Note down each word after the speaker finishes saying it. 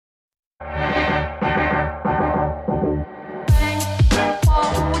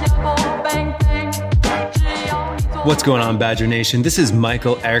What's going on, Badger Nation? This is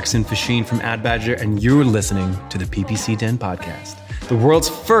Michael Erickson Fasheen from Ad Badger, and you're listening to the PPC Den Podcast, the world's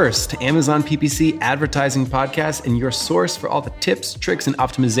first Amazon PPC advertising podcast and your source for all the tips, tricks, and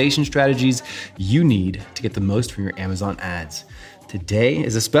optimization strategies you need to get the most from your Amazon ads. Today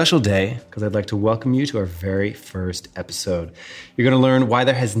is a special day because I'd like to welcome you to our very first episode. You're going to learn why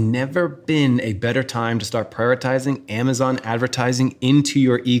there has never been a better time to start prioritizing Amazon advertising into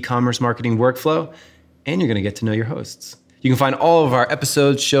your e-commerce marketing workflow, and you're going to get to know your hosts. You can find all of our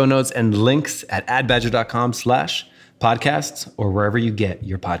episodes, show notes, and links at adbadger.com/podcasts or wherever you get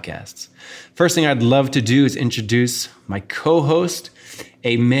your podcasts. First thing I'd love to do is introduce my co-host,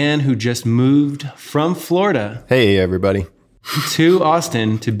 a man who just moved from Florida. Hey, everybody. To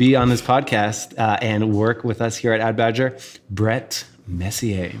Austin to be on this podcast and work with us here at Ad Badger, Brett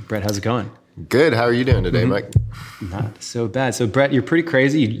Messier. Brett, how's it going? Good. How are you doing today, Mike? Not so bad. So, Brett, you're pretty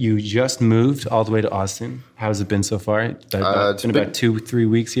crazy. You just moved all the way to Austin. How's it been so far? It's been about 2-3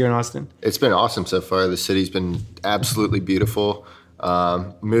 weeks here in Austin. It's been awesome so far. The city's been absolutely beautiful.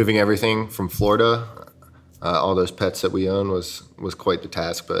 Moving everything from Florida, all those pets that we own was quite the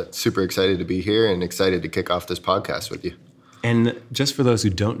task, but super excited to be here and excited to kick off this podcast with you. And just for those who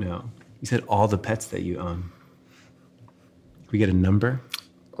don't know, you said all the pets that you own. Can we get a number?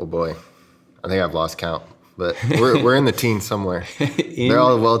 Oh boy, I think I've lost count, but we're in the teens somewhere. They're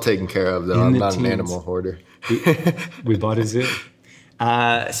all well taken care of, though. I'm not an animal hoarder. We bought a zoo.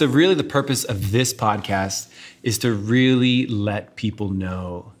 So really the purpose of this podcast is to really let people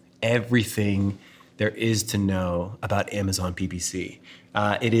know everything there is to know about Amazon PPC.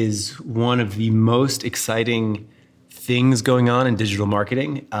 It is one of the most exciting things going on in digital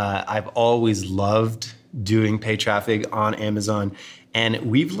marketing. I've always loved doing paid traffic on Amazon, and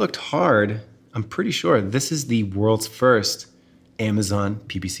we've looked hard. I'm pretty sure this is the world's first Amazon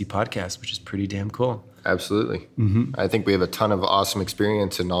PPC podcast, which is pretty damn cool. Absolutely. Mm-hmm. I think we have a ton of awesome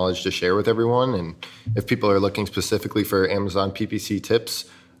experience and knowledge to share with everyone. And if people are looking specifically for Amazon PPC tips,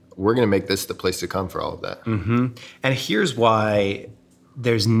 we're going to make this the place to come for all of that. Mm-hmm. And here's why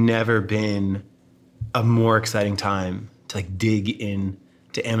there's never been a more exciting time to dig in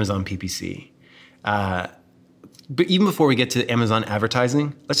to Amazon PPC. But even before we get to Amazon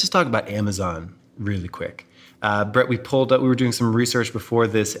advertising, let's just talk about Amazon really quick. Brett, we were doing some research before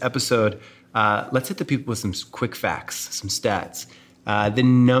this episode. Let's hit the people with some quick facts, some stats. The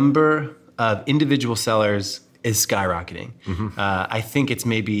number of individual sellers is skyrocketing. Mm-hmm. I think it's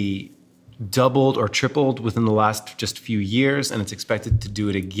maybe doubled or tripled within the last just few years, and it's expected to do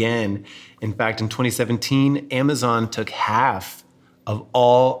it again. In fact, in 2017, Amazon took half of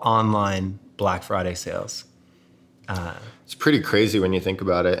all online Black Friday sales. It's pretty crazy when you think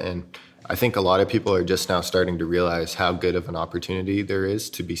about it, and I think a lot of people are just now starting to realize how good of an opportunity there is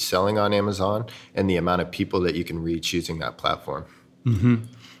to be selling on Amazon and the amount of people that you can reach using that platform. Mm-hmm.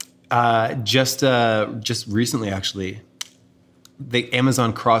 Just recently, actually,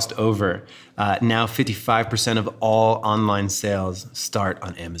 Amazon crossed over. Now 55% of all online sales start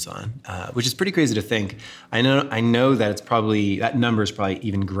on Amazon, which is pretty crazy to think. I know that that number is probably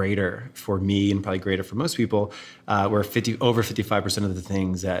even greater for me and probably greater for most people, where over 55% of the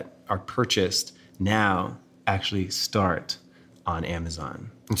things that are purchased now actually start on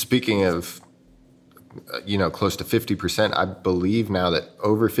Amazon. And speaking of close to 50%, I believe now that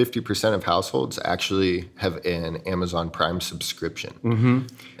over 50% of households actually have an Amazon Prime subscription. Mm-hmm.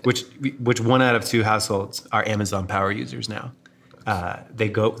 Which 1 out of 2 households are Amazon Power users now. They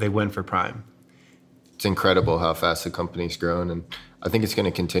went for Prime. It's incredible how fast the company's grown, and I think it's going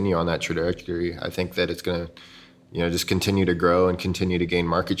to continue on that trajectory. I think that it's going to just continue to grow and continue to gain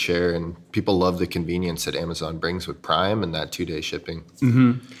market share, and people love the convenience that Amazon brings with Prime and that 2-day shipping.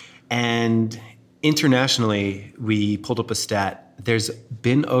 Mm-hmm. And internationally, we pulled up a stat. There's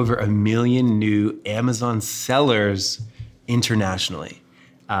been over 1 million new Amazon sellers internationally.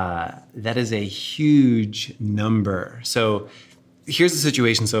 That is a huge number. So here's the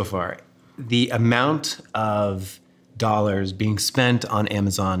situation so far. The amount of dollars being spent on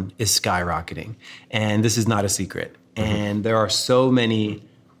Amazon is skyrocketing. And this is not a secret. Mm-hmm. And there are so many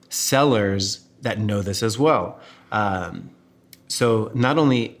sellers that know this as well. So not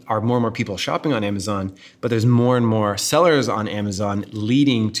only are more and more people shopping on Amazon, but there's more and more sellers on Amazon,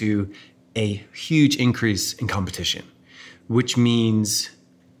 leading to a huge increase in competition, which means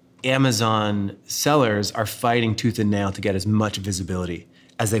Amazon sellers are fighting tooth and nail to get as much visibility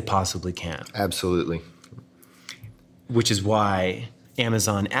as they possibly can. Absolutely. Which is why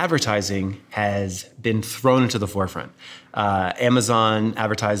Amazon advertising has been thrown into the forefront. Amazon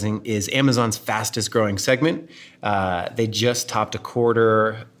advertising is Amazon's fastest growing segment. They just topped a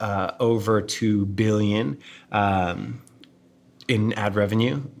quarter over $2 billion in ad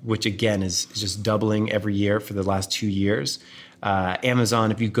revenue, which again is just doubling every year for the last 2 years.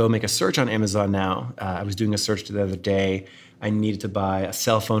 Amazon, if you go make a search on Amazon now, I was doing a search the other day. I needed to buy a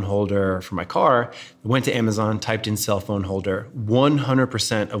cell phone holder for my car. I went to Amazon, typed in cell phone holder.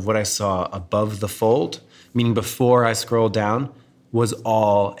 100% of what I saw above the fold, meaning before I scrolled down, was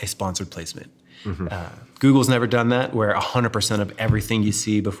all a sponsored placement. Google's never done that, where 100% of everything you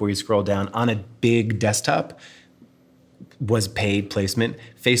see before you scroll down on a big desktop was paid placement.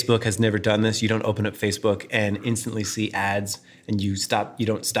 Facebook has never done this. You don't open up Facebook and instantly see ads, and you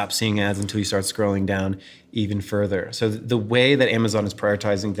don't stop seeing ads until you start scrolling down even further. So the way that Amazon is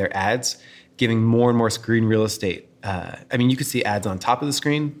prioritizing their ads, giving more and more screen real estate. You could see ads on top of the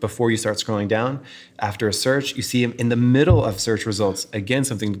screen before you start scrolling down. After a search, you see them in the middle of search results. Again,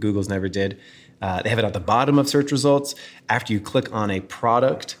 something Google's never did. They have it at the bottom of search results. After you click on a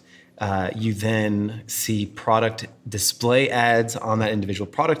product, you then see product display ads on that individual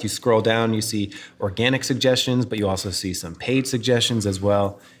product. You scroll down, you see organic suggestions, but you also see some paid suggestions as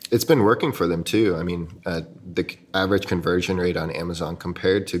well. It's been working for them too. The average conversion rate on Amazon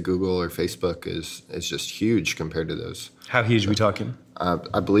compared to Google or Facebook is just huge compared to those. How huge are we talking?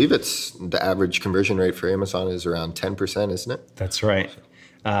 I believe it's the average conversion rate for Amazon is around 10%, isn't it? That's right.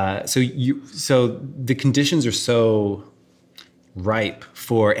 So the conditions are so ripe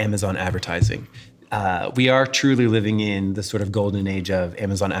for Amazon advertising. We are truly living in the sort of golden age of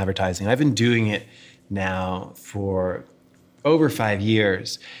Amazon advertising. I've been doing it now for over 5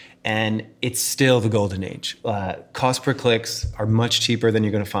 years, and it's still the golden age. Cost per clicks are much cheaper than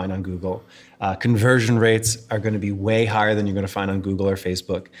you're going to find on Google. Conversion rates are going to be way higher than you're going to find on Google or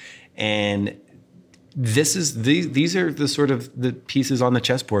Facebook. And these are the sort of the pieces on the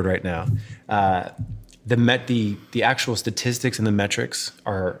chessboard right now. The actual statistics and the metrics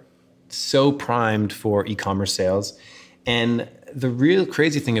are so primed for e-commerce sales. And the real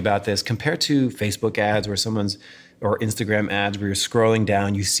crazy thing about this, compared to Facebook ads or Instagram ads where you're scrolling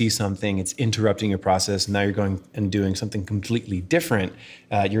down, you see something, it's interrupting your process, now you're going and doing something completely different.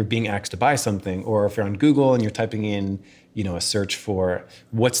 You're being asked to buy something. Or if you're on Google and you're typing in, a search for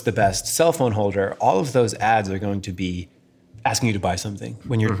what's the best cell phone holder, all of those ads are going to be asking you to buy something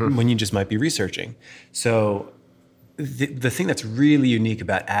when you just might be researching. So the thing that's really unique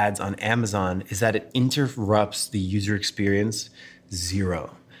about ads on Amazon is that it interrupts the user experience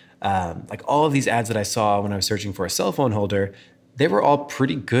zero. Like all of these ads that I saw when I was searching for a cell phone holder, they were all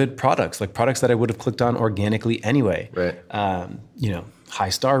pretty good products, like products that I would have clicked on organically anyway. Right. High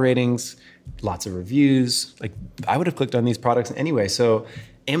star ratings, lots of reviews. Like I would have clicked on these products anyway. So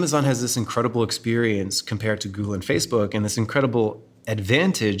Amazon has this incredible experience compared to Google and Facebook, and this incredible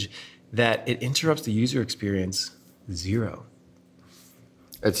advantage that it interrupts the user experience zero.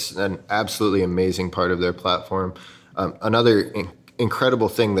 It's an absolutely amazing part of their platform. Another incredible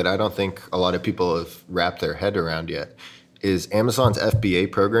thing that I don't think a lot of people have wrapped their head around yet is Amazon's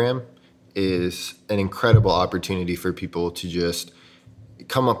FBA program is an incredible opportunity for people to just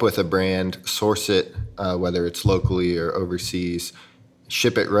come up with a brand, source it, whether it's locally or overseas,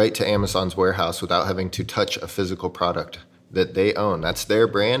 ship it right to Amazon's warehouse without having to touch a physical product that they own. That's their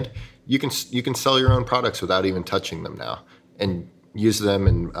brand. You can sell your own products without even touching them now, and use them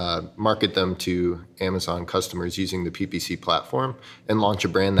and market them to Amazon customers using the PPC platform and launch a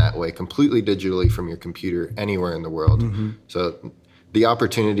brand that way completely digitally from your computer anywhere in the world. So the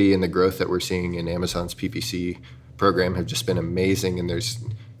opportunity and the growth that we're seeing in Amazon's PPC program have just been amazing, and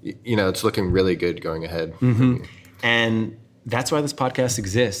it's looking really good going ahead. And that's why this podcast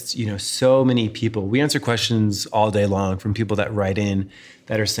exists. So many people, we answer questions all day long from people that write in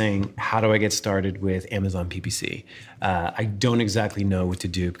that are saying, how do I get started with Amazon PPC? I don't exactly know what to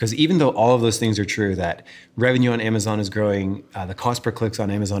do, because even though all of those things are true, that revenue on Amazon is growing, the cost per clicks on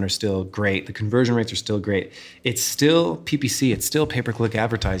Amazon are still great, the conversion rates are still great, it's still PPC, it's still pay-per-click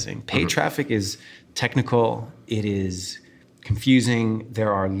advertising. Paid traffic is technical, it is confusing.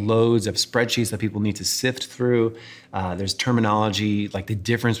 There are loads of spreadsheets that people need to sift through. There's terminology, like the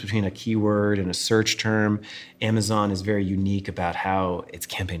difference between a keyword and a search term. Amazon is very unique about how its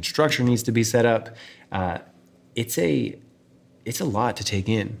campaign structure needs to be set up. It's a lot to take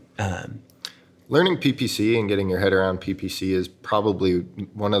in. Learning PPC and getting your head around PPC is probably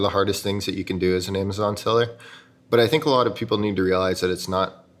one of the hardest things that you can do as an Amazon seller. But I think a lot of people need to realize that it's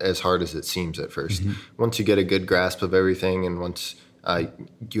not as hard as it seems at first. Once you get a good grasp of everything, and once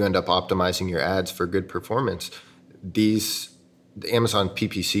you end up optimizing your ads for good performance, these the Amazon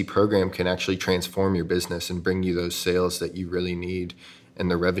PPC program can actually transform your business and bring you those sales that you really need and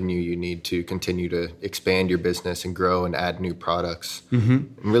the revenue you need to continue to expand your business and grow and add new products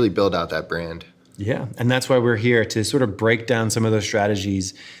and really build out that brand. Yeah, and that's why we're here to sort of break down some of those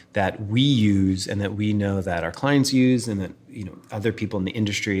strategies that we use and that we know that our clients use and that other people in the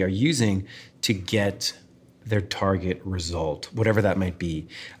industry are using to get their target result, whatever that might be.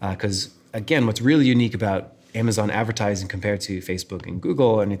 Because again, what's really unique about Amazon advertising compared to Facebook and Google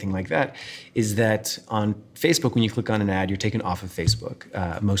or anything like that is that on Facebook, when you click on an ad, you're taken off of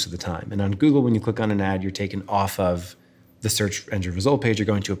Facebook most of the time. And on Google, when you click on an ad, you're taken off of the search engine result page, you're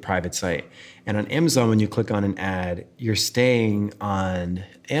going to a private site. And on Amazon, when you click on an ad, you're staying on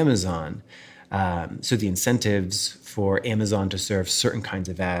Amazon. So the incentives for Amazon to serve certain kinds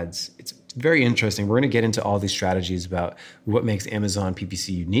of ads, it's very interesting. We're going to get into all these strategies about what makes Amazon PPC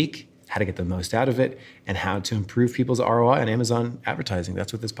unique, how to get the most out of it, and how to improve people's ROI on Amazon advertising.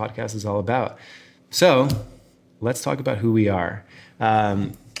 That's what this podcast is all about. So let's talk about who we are.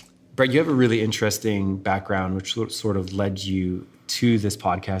 Brett, you have a really interesting background, which sort of led you to this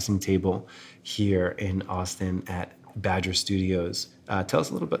podcasting table here in Austin at Badger Studios. Tell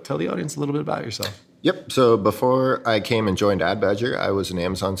the audience a little bit about yourself. Yep. So before I came and joined Ad Badger, I was an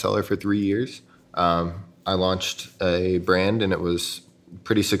Amazon seller for 3 years. I launched a brand and it was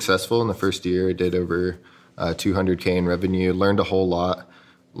pretty successful. In the first year, I did over $200K in revenue, learned a whole lot,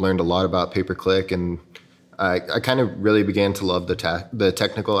 learned a lot about pay-per-click, and I kind of really began to love the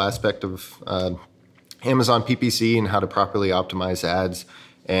technical aspect of Amazon PPC and how to properly optimize ads.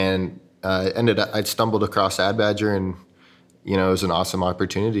 And I stumbled across Ad Badger, and it was an awesome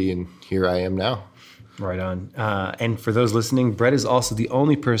opportunity, and here I am now. Right on. And for those listening, Brett is also the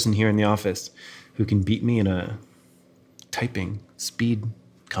only person here in the office who can beat me in a typing speed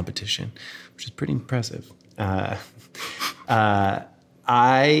competition, which is pretty impressive.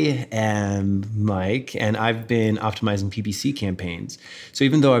 I am Mike, and I've been optimizing PPC campaigns. So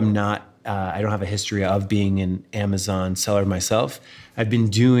even though I don't have a history of being an Amazon seller myself, I've been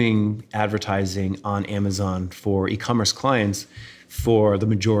doing advertising on Amazon for e-commerce clients for the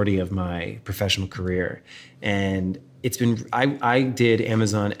majority of my professional career. And I did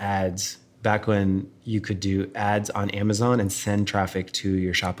Amazon ads back when you could do ads on Amazon and send traffic to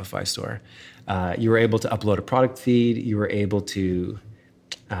your Shopify store. You were able to upload a product feed. You were able to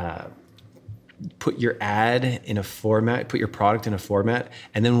put your ad in a format, put your product in a format,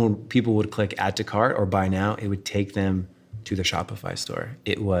 and then when people would click add to cart or buy now, it would take them to the Shopify store.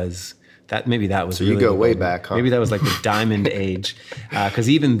 It was that was so really you go way back, huh? Maybe that was like the diamond age, because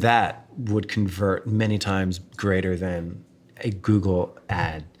even that would convert many times greater than a Google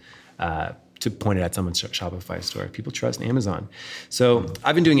ad to point it at someone's Shopify store. People trust Amazon. So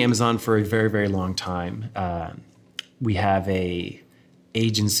I've been doing Amazon for a very, very long time. We have a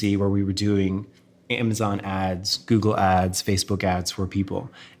agency where we were doing Amazon ads, Google ads, Facebook ads for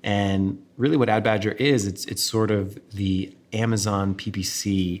people. And really what Ad Badger is, it's sort of the Amazon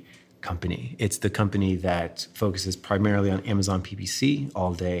PPC company. It's the company that focuses primarily on Amazon PPC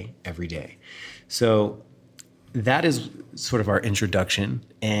all day, every day. So that is sort of our introduction.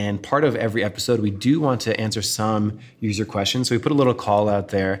 And part of every episode, we do want to answer some user questions. So we put a little call out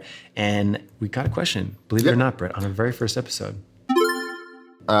there, and we got a question, believe it or not, Brett, on our very first episode.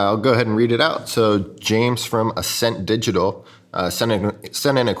 I'll go ahead and read it out. So James from Ascent Digital sent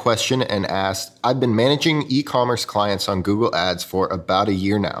in a question and asked, I've been managing e-commerce clients on Google Ads for about a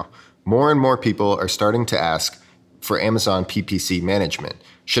year now. More and more people are starting to ask for Amazon PPC management.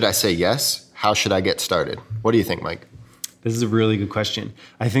 Should I say yes? How should I get started? What do you think, Mike? This is a really good question.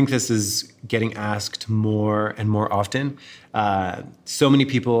 I think this is getting asked more and more often. So many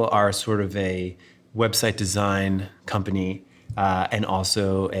people are sort of a website design company and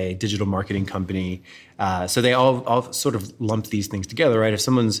also a digital marketing company. So they all sort of lump these things together, right? If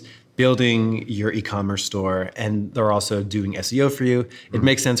someone's building your e-commerce store and they're also doing SEO for you, it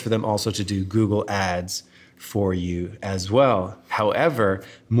makes sense for them also to do Google Ads for you as well. However,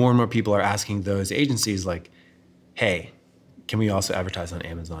 more and more people are asking those agencies like, hey, can we also advertise on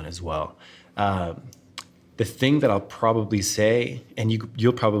Amazon as well? The thing that I'll probably say, and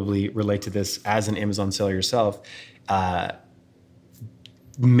you'll probably relate to this as an Amazon seller yourself,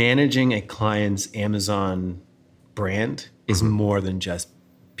 managing a client's Amazon brand is more than just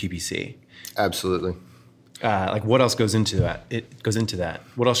PPC. Absolutely. Like what else goes into that? It goes into that.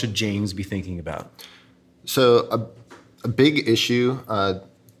 What else should James be thinking about? So a big issue, a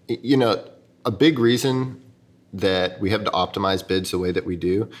big reason that we have to optimize bids the way that we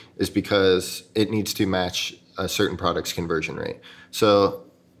do is because it needs to match a certain product's conversion rate. So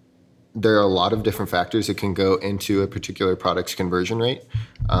there are a lot of different factors that can go into a particular product's conversion rate.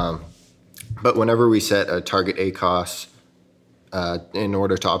 But whenever we set a target ACoS in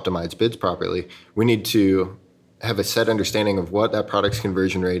order to optimize bids properly, we need to have a set understanding of what that product's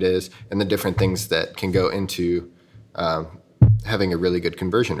conversion rate is and the different things that can go into having a really good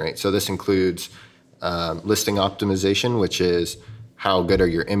conversion rate. So this includes listing optimization, which is how good are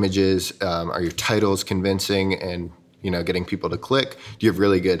your images, are your titles convincing and getting people to click? Do you have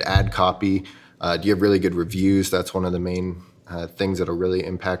really good ad copy? Do you have really good reviews? That's one of the main things that'll really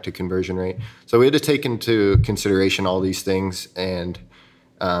impact a conversion rate. So we had to take into consideration all these things and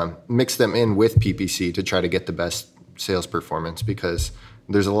mix them in with PPC to try to get the best sales performance, because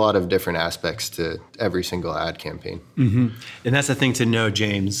there's a lot of different aspects to every single ad campaign. Mm-hmm. And that's the thing to know,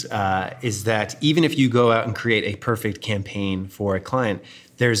 James, is that even if you go out and create a perfect campaign for a client,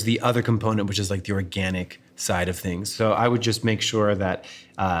 there's the other component, which is like the organic side of things. So I would just make sure that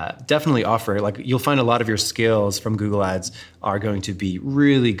definitely offer, like you'll find a lot of your skills from Google Ads are going to be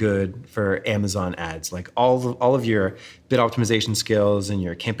really good for Amazon ads. Like all of your bid optimization skills and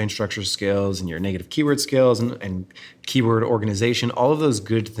your campaign structure skills and your negative keyword skills and keyword organization, all of those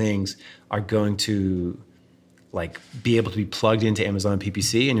good things are going to like be able to be plugged into Amazon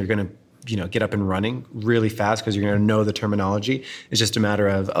PPC, and you're going to get up and running really fast because you're going to know the terminology. It's just a matter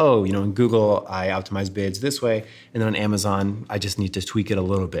of, in Google, I optimize bids this way. And then on Amazon, I just need to tweak it a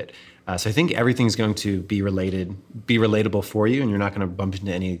little bit. So I think everything's going to be relatable for you, and you're not going to bump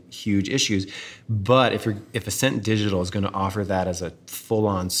into any huge issues. But if Ascent Digital is going to offer that as a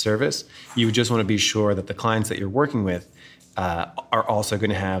full-on service, you would just want to be sure that the clients that you're working with are also going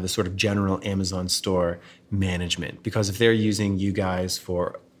to have the sort of general Amazon store management. Because if they're using you guys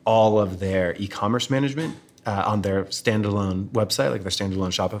for all of their e-commerce management on their standalone website, like their standalone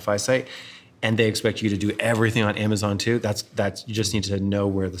Shopify site, and they expect you to do everything on Amazon too, that's you just need to know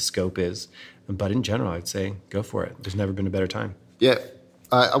where the scope is. But in general, I'd say go for it. There's never been a better time. Yeah.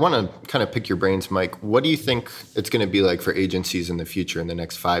 I want to kind of pick your brains, Mike. What do you think it's going to be like for agencies in the future, in the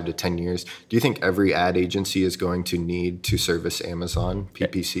next 5 to 10 years? Do you think every ad agency is going to need to service Amazon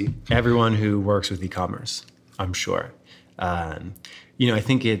PPC? Everyone who works with e-commerce, I'm sure. I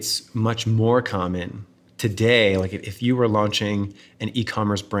think it's much more common today. Like if you were launching an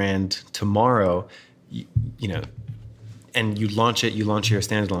e-commerce brand tomorrow, and you launch your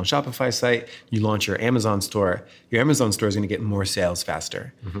standalone Shopify site, you launch your Amazon store is going to get more sales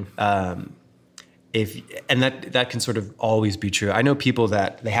faster. Mm-hmm. That can sort of always be true. I know people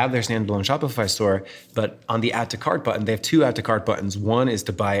that they have their standalone Shopify store, but on the add to cart button, they have 2 add to cart buttons. One is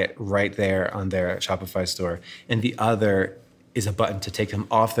to buy it right there on their Shopify store, and the other is a button to take them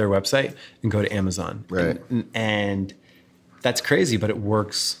off their website and go to Amazon. Right. And that's crazy, but it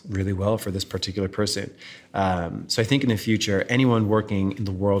works really well for this particular person. So I think in the future, anyone working in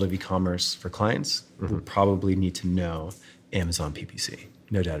the world of e-commerce for clients mm-hmm. will probably need to know Amazon PPC.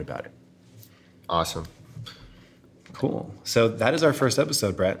 No doubt about it. Awesome. Cool. So that is our first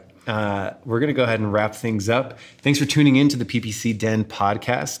episode, Brett. We're going to go ahead and wrap things up. Thanks for tuning in to the PPC Den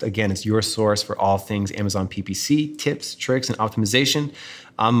podcast. Again, it's your source for all things Amazon PPC, tips, tricks, and optimization.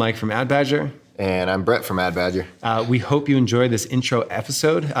 I'm Mike from Ad Badger. And I'm Brett from Ad Badger. We hope you enjoyed this intro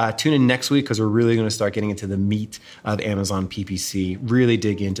episode. Tune in next week because we're really going to start getting into the meat of Amazon PPC, really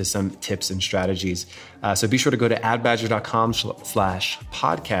dig into some tips and strategies. So be sure to go to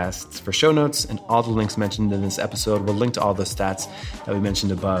adbadger.com/podcasts for show notes and all the links mentioned in this episode. We'll link to all the stats that we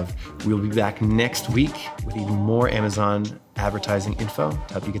mentioned above. We'll be back next week with even more Amazon advertising info to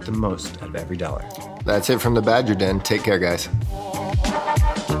help you get the most out of every dollar. That's it from the Badger Den. Take care, guys.